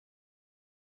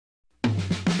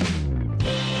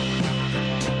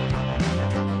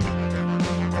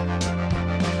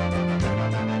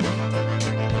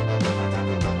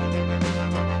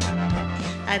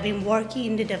I've been working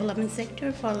in the development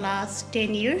sector for the last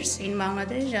 10 years in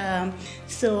Bangladesh.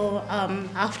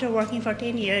 After working for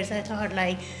 10 years, I thought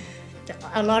like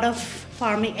a lot of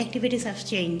farming activities have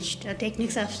changed,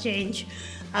 techniques have changed,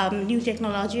 new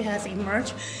technology has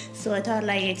emerged. So I thought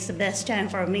like it's the best time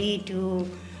for me to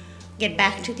get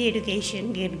back to the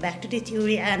education, get back to the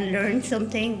theory and learn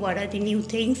something, what are the new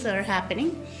things that are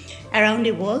happening around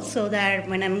the world, so that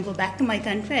when I go back to my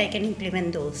country, I can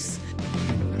implement those.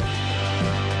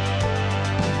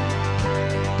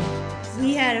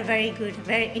 We had a very good,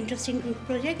 very interesting group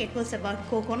project. It was about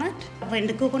coconut. When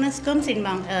the coconut comes in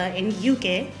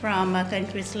UK from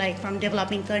countries like from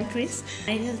developing countries,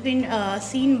 it has been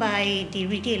seen by the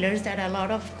retailers that a lot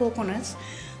of coconuts,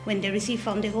 when they receive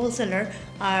from the wholesaler,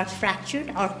 are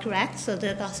fractured or cracked, so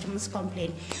the customers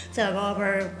complain. So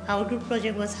our group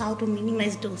project was how to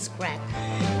minimize those cracks.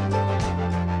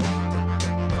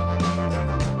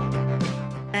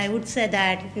 I would say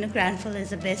that Cranfield is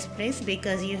the best place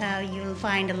because you'll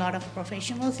find a lot of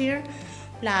professionals here.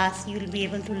 Plus, you'll be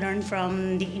able to learn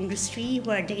from the industry,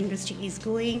 where the industry is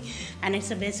going, and it's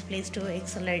the best place to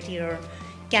accelerate your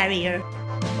career.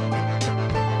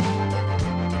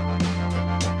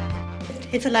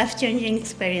 It's a life-changing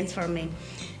experience for me,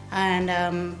 and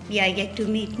I get to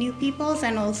meet new people,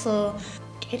 and also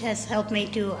it has helped me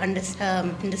to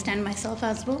understand myself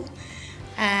as well,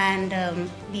 and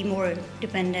be more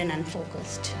dependent and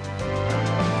focused.